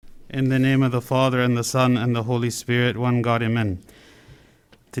In the name of the Father, and the Son, and the Holy Spirit, one God, amen.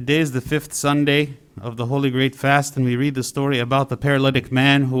 Today is the 5th Sunday of the Holy Great Fast, and we read the story about the paralytic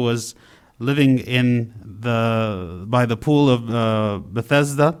man who was living by the pool of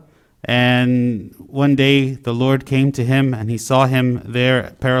Bethesda. And one day the Lord came to him, and he saw him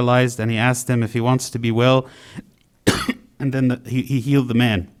there paralyzed, and he asked him if he wants to be well, and then he healed the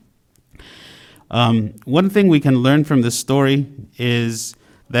man. One thing we can learn from this story is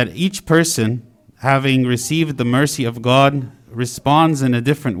that each person, having received the mercy of God, responds in a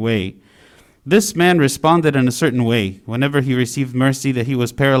different way. This man responded in a certain way. Whenever he received mercy, that he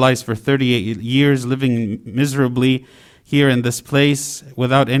was paralyzed for 38 years, living miserably here in this place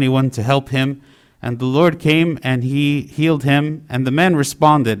without anyone to help him. And the Lord came and he healed him, and the man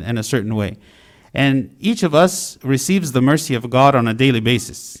responded in a certain way. And each of us receives the mercy of God on a daily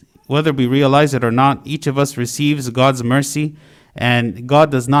basis. Whether we realize it or not, each of us receives God's mercy. And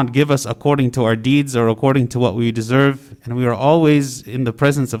God does not give us according to our deeds or according to what we deserve. And we are always in the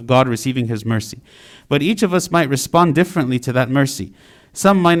presence of God receiving His mercy. But each of us might respond differently to that mercy.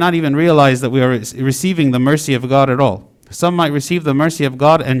 Some might not even realize that we are receiving the mercy of God at all. Some might receive the mercy of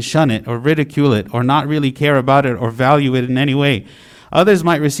God and shun it or ridicule it or not really care about it or value it in any way. Others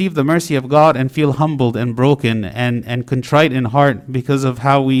might receive the mercy of God and feel humbled and broken and contrite in heart because of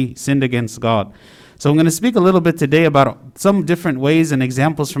how we sinned against God. So I'm going to speak a little bit today about some different ways and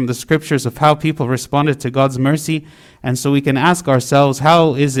examples from the scriptures of how people responded to God's mercy. And so we can ask ourselves,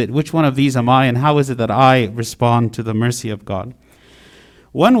 how is it, which one of these am I, and how is it that I respond to the mercy of God?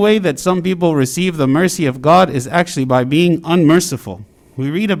 One way that some people receive the mercy of God is actually by being unmerciful. We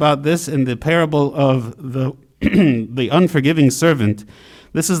read about this in the parable of the the unforgiving servant.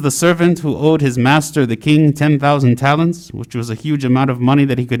 This is the servant who owed his master, the king, 10,000 talents, which was a huge amount of money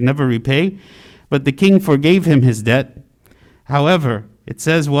that he could never repay. But the king forgave him his debt. However, it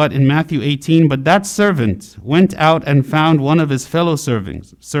says what in Matthew 18, but that servant went out and found one of his fellow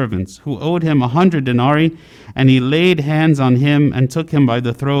servants who owed him 100 denarii, and he laid hands on him and took him by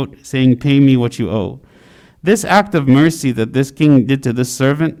the throat, saying, pay me what you owe. This act of mercy that this king did to this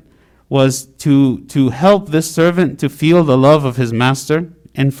servant was to help this servant to feel the love of his master,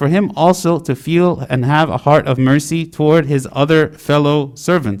 and for him also to feel and have a heart of mercy toward his other fellow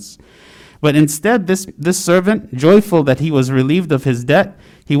servants. But instead, this servant, joyful that he was relieved of his debt,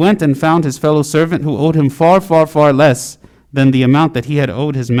 he went and found his fellow servant who owed him far, far, far less than the amount that he had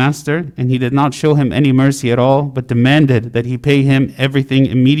owed his master, and he did not show him any mercy at all, but demanded that he pay him everything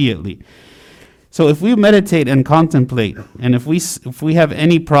immediately. So if we meditate and contemplate, and if we have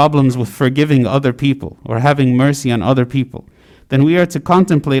any problems with forgiving other people or having mercy on other people, then we are to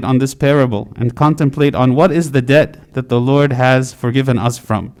contemplate on this parable and contemplate on what is the debt that the Lord has forgiven us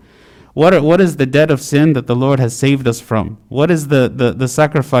from. What is the debt of sin that the Lord has saved us from? What is the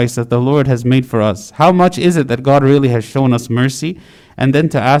sacrifice that the Lord has made for us? How much is it that God really has shown us mercy? And then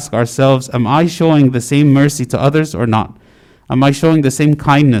to ask ourselves, am I showing the same mercy to others or not? Am I showing the same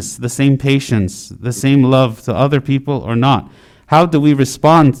kindness, the same patience, the same love to other people or not? How do we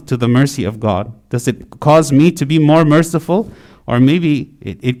respond to the mercy of God? Does it cause me to be more merciful? Or maybe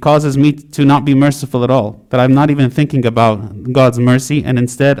it causes me to not be merciful at all, that I'm not even thinking about God's mercy, and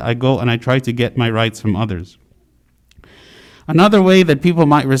instead I go and I try to get my rights from others. Another way that people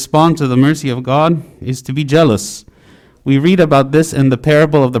might respond to the mercy of God is to be jealous. We read about this in the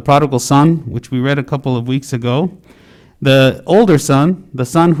parable of the prodigal son, which we read a couple of weeks ago. The older son, the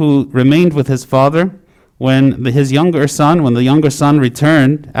son who remained with his father, when the younger son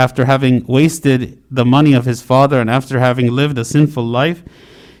returned after having wasted the money of his father and after having lived a sinful life,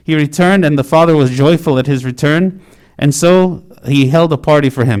 he returned, and the father was joyful at his return, and so he held a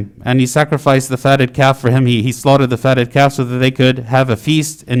party for him, and he sacrificed the fatted calf for him. He slaughtered the fatted calf so that they could have a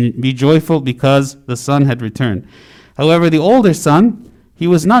feast and be joyful because the son had returned. However, the older son, he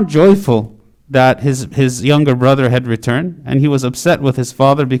was not joyful that his younger brother had returned, and he was upset with his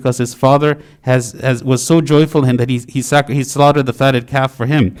father because his father was so joyful in that he slaughtered the fatted calf for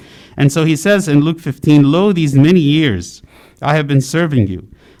him. And so he says in Luke 15, lo, these many years I have been serving you.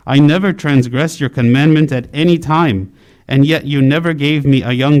 I never transgressed your commandment at any time, and yet you never gave me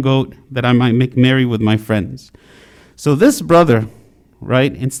a young goat that I might make merry with my friends. So this brother,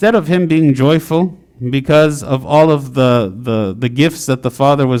 right, instead of him being joyful because of all of the gifts that the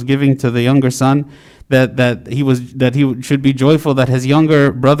father was giving to the younger son, that he should be joyful that his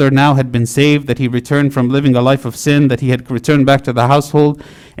younger brother now had been saved, that he returned from living a life of sin, that he had returned back to the household.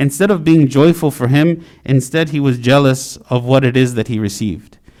 Instead of being joyful for him, instead he was jealous of what it is that he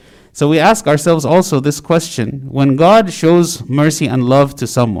received. So we ask ourselves also this question: when God shows mercy and love to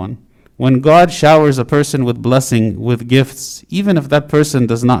someone, When God showers a person with blessing, with gifts, even if that person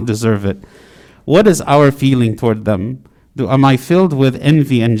does not deserve it, what is our feeling toward them? Am I filled with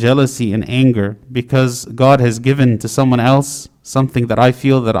envy and jealousy and anger because God has given to someone else something that I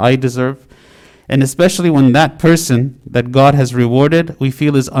feel that I deserve? And especially when that person that God has rewarded, we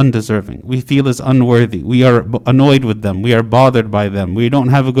feel is undeserving. We feel is unworthy. We are annoyed with them. We are bothered by them. We don't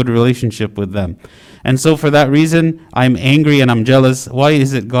have a good relationship with them. And so for that reason, I'm angry and I'm jealous. Why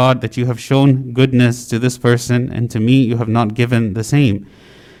is it, God, that you have shown goodness to this person and to me you have not given the same?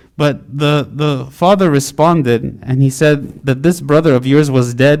 But the father responded and he said that this brother of yours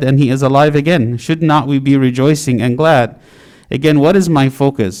was dead and he is alive again. Should not we be rejoicing and glad? Again, what is my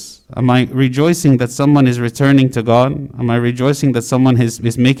focus? Am I rejoicing that someone is returning to God? Am I rejoicing that someone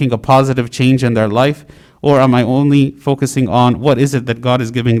is making a positive change in their life? Or am I only focusing on what is it that God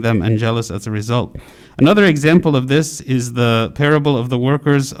is giving them and jealous as a result? Another example of this is the parable of the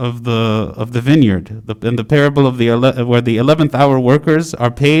workers of the vineyard. In the parable of where the 11th hour workers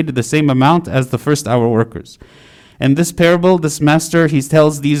are paid the same amount as the first hour workers. In this parable, this master, he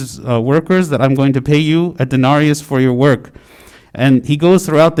tells these workers that I'm going to pay you a denarius for your work. And he goes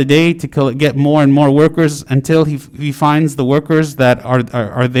throughout the day to get more and more workers until he finds the workers that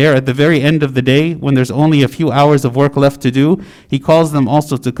are there at the very end of the day when there's only a few hours of work left to do. He calls them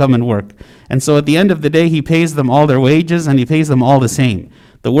also to come and work. And so at the end of the day, he pays them all their wages and he pays them all the same.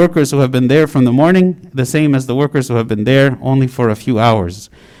 The workers who have been there from the morning, the same as the workers who have been there only for a few hours.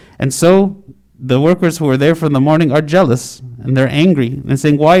 And so the workers who are there from the morning are jealous and they're angry and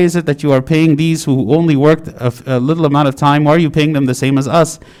saying, why is it that you are paying these who only worked a little amount of time? Why are you paying them the same as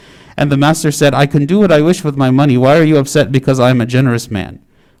us? And the master said, I can do what I wish with my money. Why are you upset because I'm a generous man?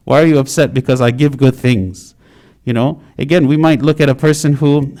 Why are you upset because I give good things? You know, again, we might look at a person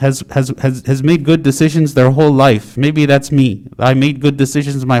who has made good decisions their whole life. Maybe that's me. I made good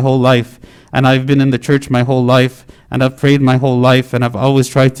decisions my whole life and I've been in the church my whole life and I've prayed my whole life and I've always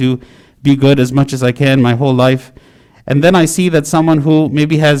tried to be good as much as I can my whole life. And then I see that someone who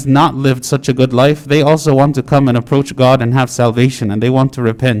maybe has not lived such a good life, they also want to come and approach God and have salvation, and they want to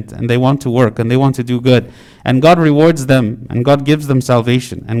repent, and they want to work, and they want to do good. And God rewards them, and God gives them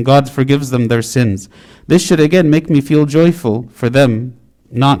salvation, and God forgives them their sins. This should again make me feel joyful for them,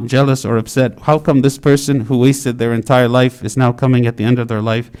 not jealous or upset. How come this person who wasted their entire life is now coming at the end of their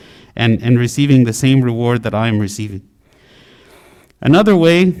life and receiving the same reward that I am receiving? Another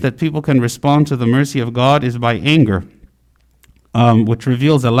way that people can respond to the mercy of God is by anger, which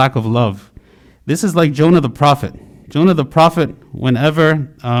reveals a lack of love. This is like Jonah the prophet. Jonah the prophet,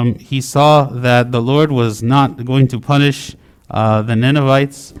 whenever he saw that the Lord was not going to punish the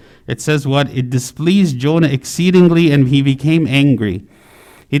Ninevites, it says what? It displeased Jonah exceedingly and he became angry.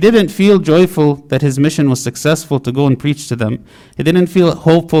 He didn't feel joyful that his mission was successful to go and preach to them. He didn't feel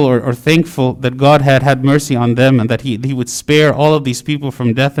hopeful or thankful that God had mercy on them and that he would spare all of these people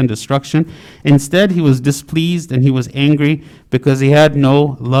from death and destruction. Instead, he was displeased and he was angry because he had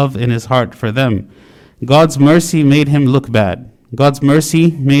no love in his heart for them. God's mercy made him look bad. God's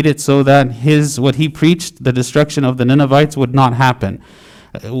mercy made it so that what he preached, the destruction of the Ninevites, would not happen.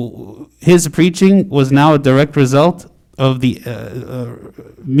 His preaching was now a direct result of the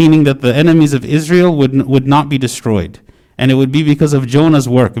meaning that the enemies of Israel would not be destroyed, and it would be because of Jonah's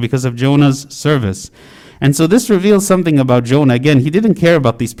work, because of Jonah's service. And so this reveals something about Jonah. Again, he didn't care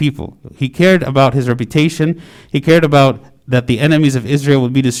about these people. He cared about his reputation. He cared about that the enemies of Israel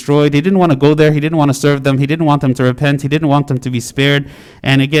would be destroyed. He didn't want to go there. He didn't want to serve them. He didn't want them to repent. He didn't want them to be spared.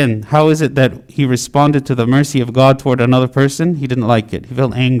 And again, how is it that he responded to the mercy of God toward another person? He didn't like it. He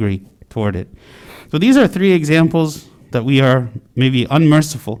felt angry toward it. So these are three examples that we are maybe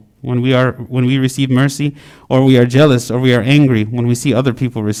unmerciful when we receive mercy, or we are jealous or we are angry when we see other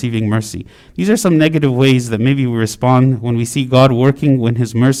people receiving mercy. These are some negative ways that maybe we respond when we see God working in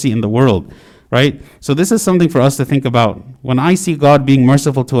his mercy in the world, right? So this is something for us to think about. When I see God being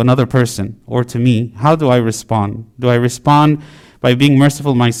merciful to another person or to me, how do I respond? Do I respond by being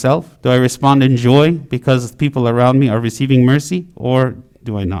merciful myself? Do I respond in joy because people around me are receiving mercy, or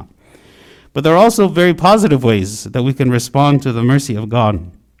do I not? But there are also very positive ways that we can respond to the mercy of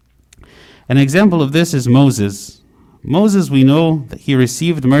God. An example of this is Moses. Moses, we know that he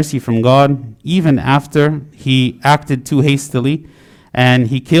received mercy from God even after he acted too hastily and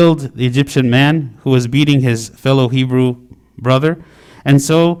he killed the Egyptian man who was beating his fellow Hebrew brother. And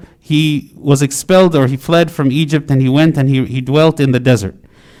so he was expelled, or he fled from Egypt, and he went and he dwelt in the desert.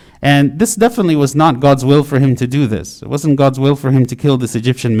 And this definitely was not God's will for him to do this. It wasn't God's will for him to kill this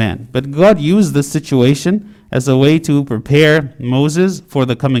Egyptian man. But God used this situation as a way to prepare Moses for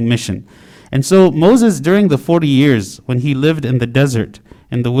the coming mission. And so Moses, during the 40 years when he lived in the desert,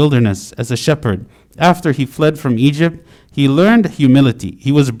 in the wilderness as a shepherd. After he fled from Egypt, he learned humility.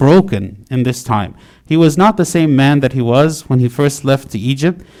 He was broken in this time. He was not the same man that he was when he first left to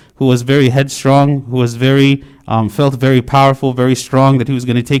Egypt, who was very headstrong, who was felt very powerful, very strong, that he was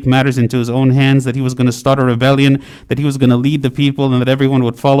going to take matters into his own hands, that he was going to start a rebellion, that he was going to lead the people, and that everyone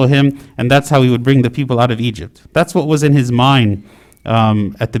would follow him, and that's how he would bring the people out of Egypt. That's what was in his mind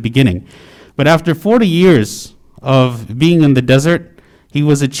at the beginning. But after 40 years of being in the desert, he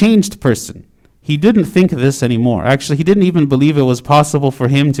was a changed person. He didn't think this anymore. Actually, he didn't even believe it was possible for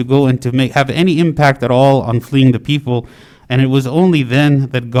him to go and to have any impact at all on fleeing the people. And it was only then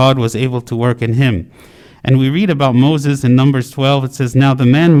that God was able to work in him. And we read about Moses in Numbers 12. It says, "Now the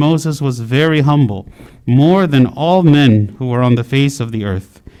man Moses was very humble, more than all men who were on the face of the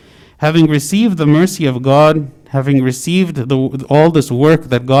earth. Having received the mercy of God, having received all this work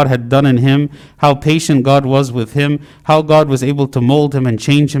that God had done in him, how patient God was with him, how God was able to mold him and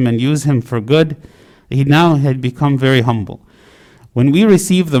change him and use him for good, he now had become very humble." When we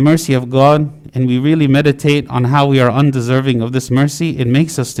receive the mercy of God and we really meditate on how we are undeserving of this mercy, it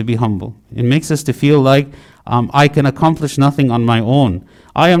makes us to be humble. It makes us to feel like I can accomplish nothing on my own.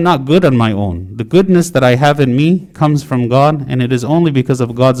 I am not good on my own. The goodness that I have in me comes from God, and it is only because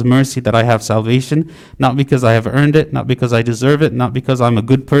of God's mercy that I have salvation, not because I have earned it, not because I deserve it, not because I'm a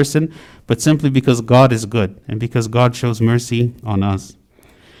good person, but simply because God is good and because God shows mercy on us.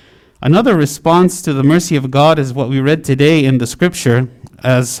 Another response to the mercy of God is what we read today in the scripture,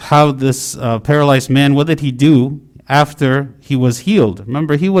 as how this paralyzed man, what did he do after he was healed?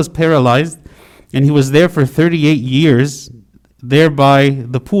 Remember, he was paralyzed, and he was there for 38 years, there by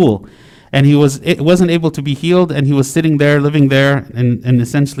the pool. And it wasn't able to be healed, and he was sitting there, living there, and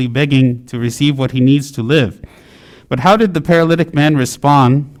essentially begging to receive what he needs to live. But how did the paralytic man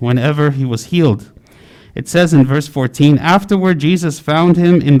respond whenever he was healed? It says in verse 14, "Afterward Jesus found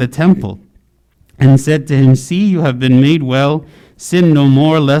him in the temple and said to him, 'See, you have been made well. Sin no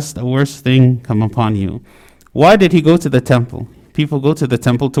more, lest a worse thing come upon you.'" Why did he go to the temple? People go to the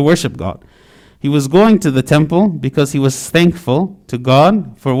temple to worship God. He was going to the temple because he was thankful to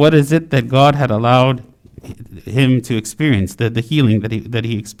God for what is it that God had allowed him to experience, the healing that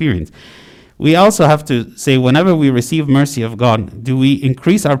he experienced. We also have to say, whenever we receive mercy of God, do we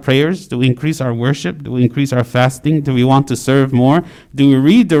increase our prayers? Do we increase our worship? Do we increase our fasting? Do we want to serve more? Do we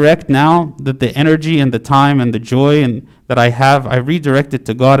redirect now that the energy and the time and the joy that I have, I redirect it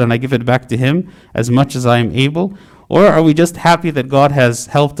to God and I give it back to Him as much as I am able? Or are we just happy that God has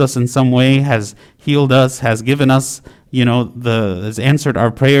helped us in some way, has healed us, has given us, has answered our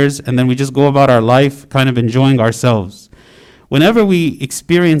prayers, and then we just go about our life kind of enjoying ourselves? Whenever we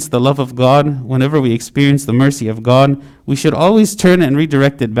experience the love of God, whenever we experience the mercy of God, we should always turn and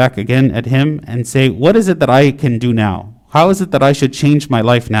redirect it back again at Him and say, what is it that I can do now? How is it that I should change my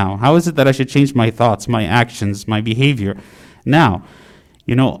life now? How is it that I should change my thoughts, my actions, my behavior now?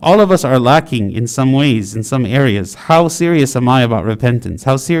 All of us are lacking in some ways, in some areas. How serious am I about repentance?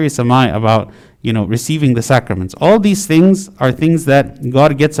 How serious am I about, receiving the sacraments? All these things are things that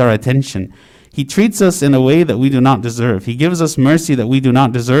God gets our attention. He treats us in a way that we do not deserve. He gives us mercy that we do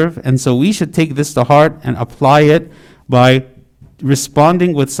not deserve. And so we should take this to heart and apply it by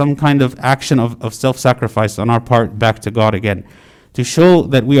responding with some kind of action of self-sacrifice on our part back to God again, to show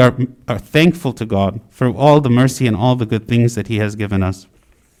that we are thankful to God for all the mercy and all the good things that He has given us.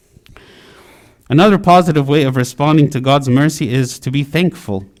 Another positive way of responding to God's mercy is to be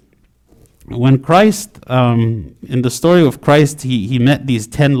thankful. When Christ, in the story of Christ, he met these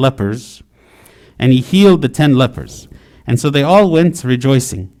 10 lepers, and He healed the 10 lepers. And so they all went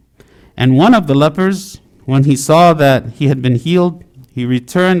rejoicing. And one of the lepers, when he saw that he had been healed, he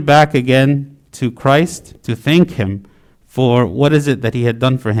returned back again to Christ to thank Him for what is it that He had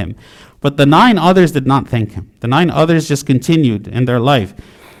done for him. But the 9 others did not thank Him. The 9 others just continued in their life.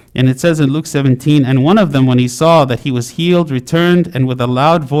 And it says in Luke 17, "And one of them, when he saw that he was healed, returned and with a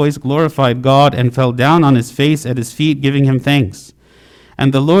loud voice glorified God and fell down on his face at His feet, giving Him thanks.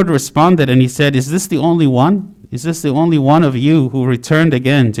 And the Lord responded and He said, 'Is this the only one? Is this the only one of you who returned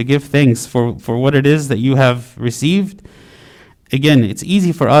again to give thanks for what it is that you have received?'" Again, it's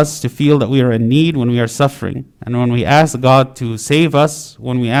easy for us to feel that we are in need when we are suffering. And when we ask God to save us,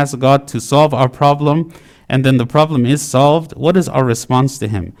 when we ask God to solve our problem, and then the problem is solved, what is our response to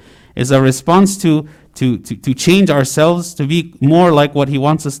Him? Is our response to change ourselves, to be more like what He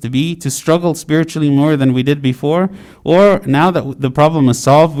wants us to be, to struggle spiritually more than we did before? Or now that the problem is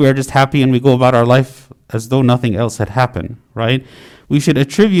solved, we are just happy and we go about our life as though nothing else had happened, right? We should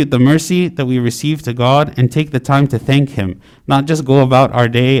attribute the mercy that we receive to God and take the time to thank Him, not just go about our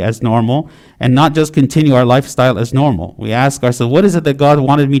day as normal and not just continue our lifestyle as normal. We ask ourselves, what is it that God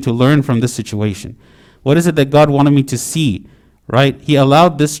wanted me to learn from this situation? What is it that God wanted me to see? Right? He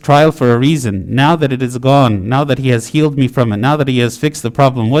allowed this trial for a reason. Now that it is gone, now that He has healed me from it, now that He has fixed the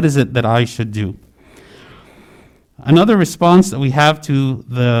problem, what is it that I should do? Another response that we have to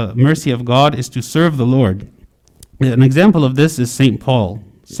the mercy of God is to serve the Lord. An example of this is St. Paul.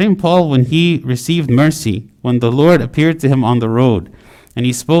 St. Paul, when he received mercy, when the Lord appeared to him on the road, and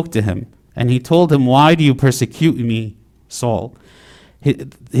He spoke to him, and He told him, "Why do you persecute me, Saul?"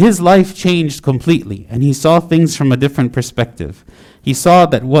 His life changed completely, and he saw things from a different perspective. He saw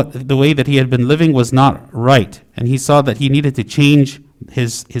that the way that he had been living was not right, and he saw that he needed to change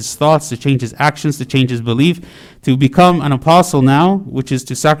his thoughts, to change his actions, to change his belief, to become an apostle now, which is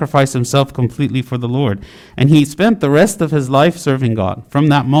to sacrifice himself completely for the Lord. And he spent the rest of his life serving God. From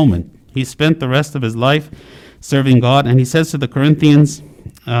that moment, he spent the rest of his life serving God, and he says to the Corinthians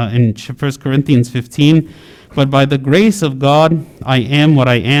in 1 Corinthians 15, "But by the grace of God I am what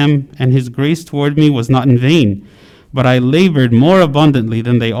I am, and His grace toward me was not in vain. But I labored more abundantly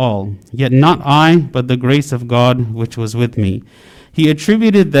than they all. Yet not I, but the grace of God which was with me." He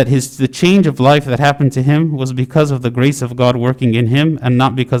attributed that the change of life that happened to him was because of the grace of God working in him and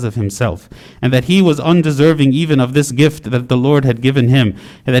not because of himself. And that he was undeserving even of this gift that the Lord had given him.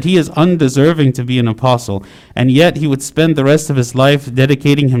 And that he is undeserving to be an apostle. And yet he would spend the rest of his life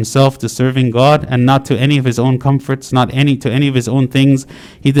dedicating himself to serving God and not to any of his own comforts, not to any of his own things.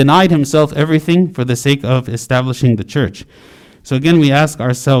 He denied himself everything for the sake of establishing the church. So again, we ask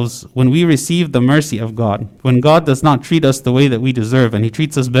ourselves, when we receive the mercy of God, when God does not treat us the way that we deserve, and He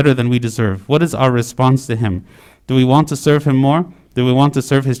treats us better than we deserve, what is our response to Him? Do we want to serve Him more? Do we want to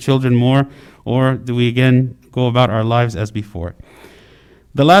serve His children more? Or do we again go about our lives as before?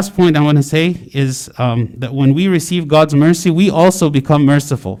 The last point I want to say is that when we receive God's mercy, we also become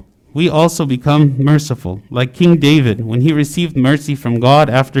merciful. We also become merciful. Like King David, when he received mercy from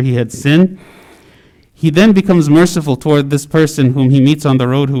God after he had sinned, he then becomes merciful toward this person whom he meets on the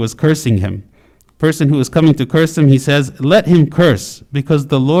road who was cursing him. Person who is coming to curse him, he says, "Let him curse, because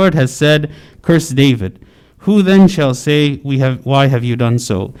the Lord has said, 'Curse David.' Who then shall say, why have you done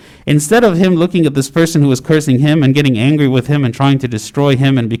so?" Instead of him looking at this person who was cursing him and getting angry with him and trying to destroy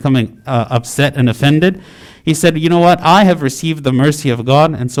him and becoming upset and offended, he said, "You know what? I have received the mercy of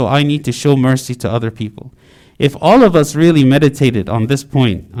God, and so I need to show mercy to other people." If all of us really meditated on this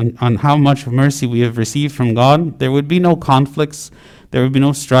point, on how much mercy we have received from God, there would be no conflicts, there would be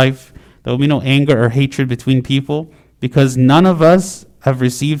no strife, there would be no anger or hatred between people, because none of us have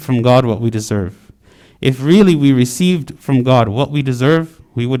received from God what we deserve. If really we received from God what we deserve,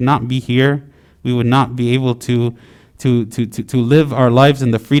 we would not be here, we would not be able to live our lives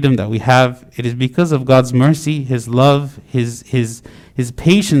in the freedom that we have. It is because of God's mercy, His love, His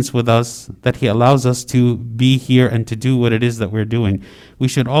patience with us that He allows us to be here and to do what it is that we're doing. We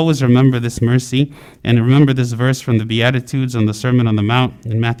should always remember this mercy and remember this verse from the Beatitudes on the Sermon on the Mount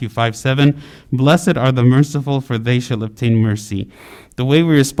in Matthew 5:7. "Blessed are the merciful, for they shall obtain mercy." The way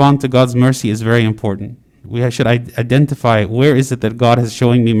we respond to God's mercy is very important. We should identify where is it that God is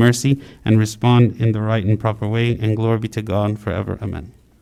showing me mercy and respond in the right and proper way. And glory be to God forever. Amen.